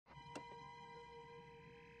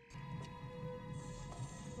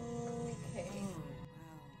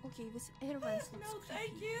Okay, this air vents looks No, creepy.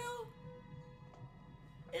 thank you.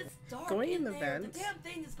 It's dark Going in the there. vents The damn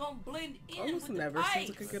thing is gonna blend in almost with never the seems ice.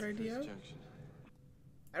 like a good idea.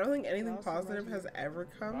 I don't think anything positive has ever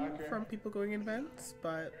come from people going in vents,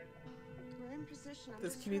 but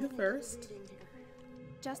this could be the first.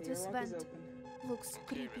 Just this vent looks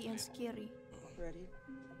creepy and scary. Ready?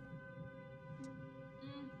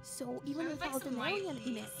 So even without an alien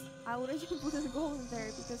in it, I already wouldn't go in there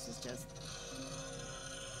because it's just...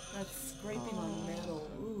 That's scraping on metal.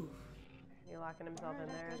 Ooh. He's locking himself in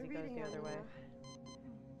there as he goes the other way.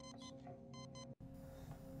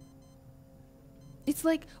 It's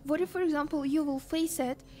like, what if, for example, you will face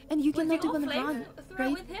it and you cannot even run,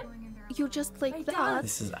 right? You're just like that.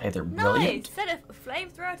 This is either brilliant Set a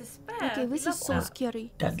flamethrower to spare. Okay, this is so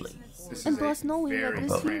scary. deadly. And plus knowing that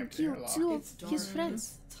this Both. thing killed two of his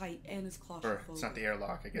friends. It's tight and it's Or claustrophobic. it's not the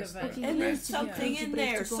airlock, I guess. And the there's vent. something in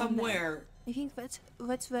there somewhere I think that's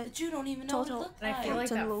the that you don't even know what it total. looks And I feel like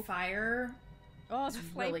Captain that Lou. fire. Oh, it's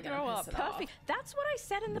really gonna piss it off. Perfect. That's what I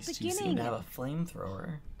said in the At least you seem beginning. to have a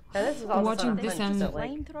flamethrower. And this is also Watching something this just and that, like,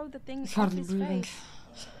 Flamethrow the thing off hardly his breathing. face.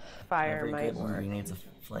 fire Every might good work. movie needs a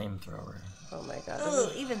flamethrower. Oh my god.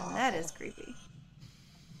 Oh, even that is creepy.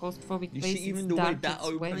 Claustrophobic You place, see, even it's the way dark, that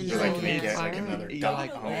it's wet, opens, it's You're like, all can we on get like fire. another You're dot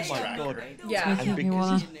like, on oh the my extract? god. Yeah. And Making me because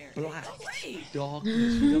wanna- it's black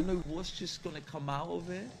darkness, you don't know what's just gonna come out of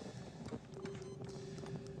it.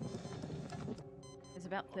 There's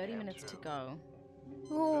about 30 minutes to go.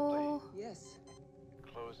 Oh, Yes.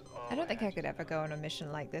 I don't think I could ever go on a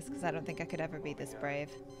mission like this because I don't think I could ever be this brave.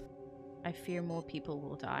 I fear more people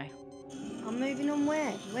will die. I'm moving on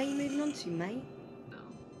where? Where are you moving on to, mate?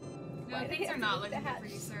 No, things are not looking good for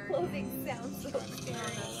you, sir. clothing sounds so scary.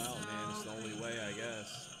 It's the only way, I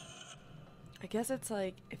guess. I guess it's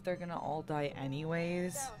like, if they're gonna all die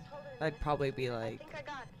anyways, I'd probably be like,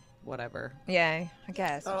 whatever. Yeah, I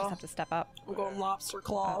guess. We just have to step up. I'm going lobster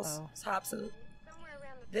claws. Uh-oh. It's happening.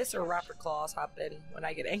 This or raptor claws happen when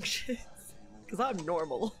I get anxious. Because I'm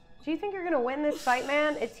normal. Do you think you're gonna win this fight,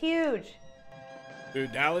 man? It's huge.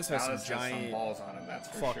 Dude, Dallas has Dallas some has some giant balls on him, that's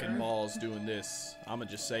for fucking sure. balls doing this. I'ma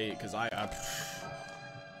just say it because I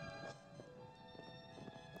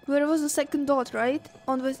Where was the second dot, right?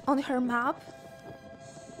 On her map?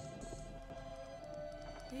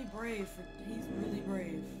 He's brave. He's really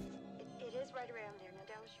brave. It is right around there. Now,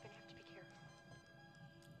 Dallas, you're gonna have to be careful.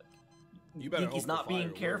 You better think he's hope not the being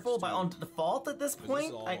fire careful works, by dude. on default at this 'Cause point?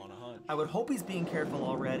 is all on a hunch. I would hope he's being careful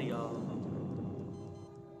already.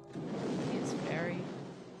 It's very,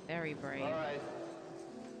 very brave. Alright.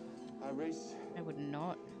 I race I would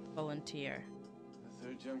not volunteer. the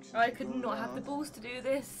third junction. I could not have the balls to do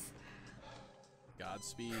this.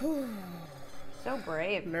 Godspeed. So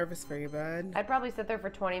brave. I'm nervous for you, bud. I'd probably sit there for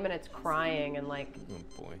 20 minutes crying and like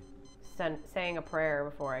Oh boy. saying a prayer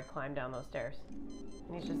before I climb down those stairs.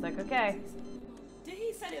 And he's just like, okay. Did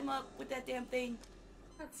he set him up with that damn thing?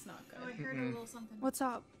 That's not good. Oh, I heard a little something. What's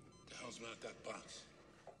up? The hell's not that box?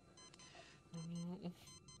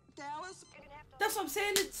 Dallas? That's what I'm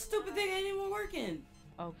saying. The stupid thing ain't even working.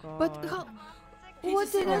 Oh god. But how? He What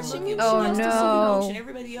just did started she looking- mean? she Oh, wants to see no. motion.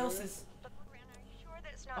 Everybody else is.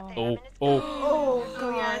 Oh.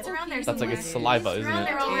 Oh yeah, it's around there. That's like somewhere. it's saliva, It's isn't around it?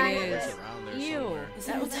 there already. It is. It's around there Ew. somewhere. Is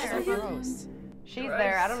that what's happening? Gross. She's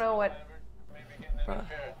there. I don't know what.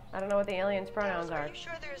 I don't know what the alien's pronouns are. Are you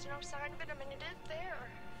sure there's no sign of it? I mean, it is there.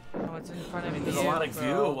 Oh, it's in front of me. There's a lot of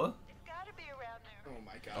bro. goo. It's gotta be around there. Oh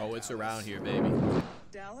my god. Oh, it's around here, baby.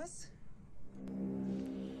 Dallas?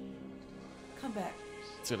 Come back.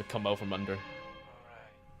 It's gonna come out from under.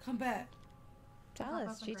 Come back.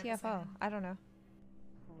 Dallas, GTFO. I don't know.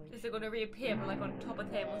 Is it gonna reappear, but like on top of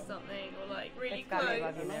him or something, or like really It's gotta be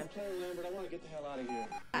close? Lucky Man. Lambert, I want to get the hell out of here.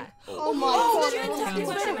 Oh my god!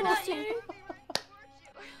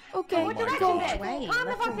 Okay, What go. direction is it? Wait, Calm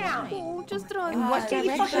the fuck down. Go, just run. In what Get the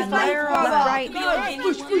direction? fucking fire Left, up. right.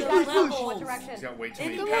 Push, push, push. What direction? He's got way too In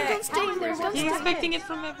many the Come packs. on, don't stay there. Don't He's stay expecting it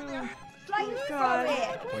from everywhere. God.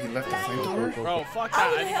 Oh, he left the flamethrower? Bro, fuck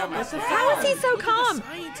that. I got my How is he so calm?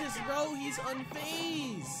 scientist, bro. He's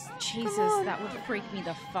unfazed. Jesus, that would freak me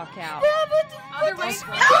the fuck out. Other way.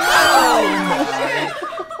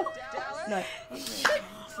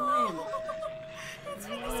 Slam.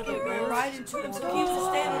 We're right into him, so he keeps to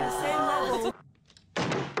stand on the same level.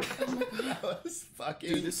 That was fucking.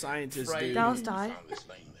 Dude, this scientist, Right. dude. Dallas died. Found this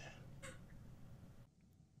laying there.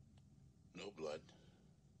 No blood.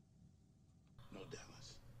 No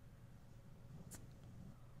Dallas.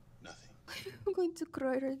 Nothing. I'm going to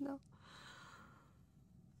cry right now.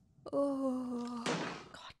 Oh.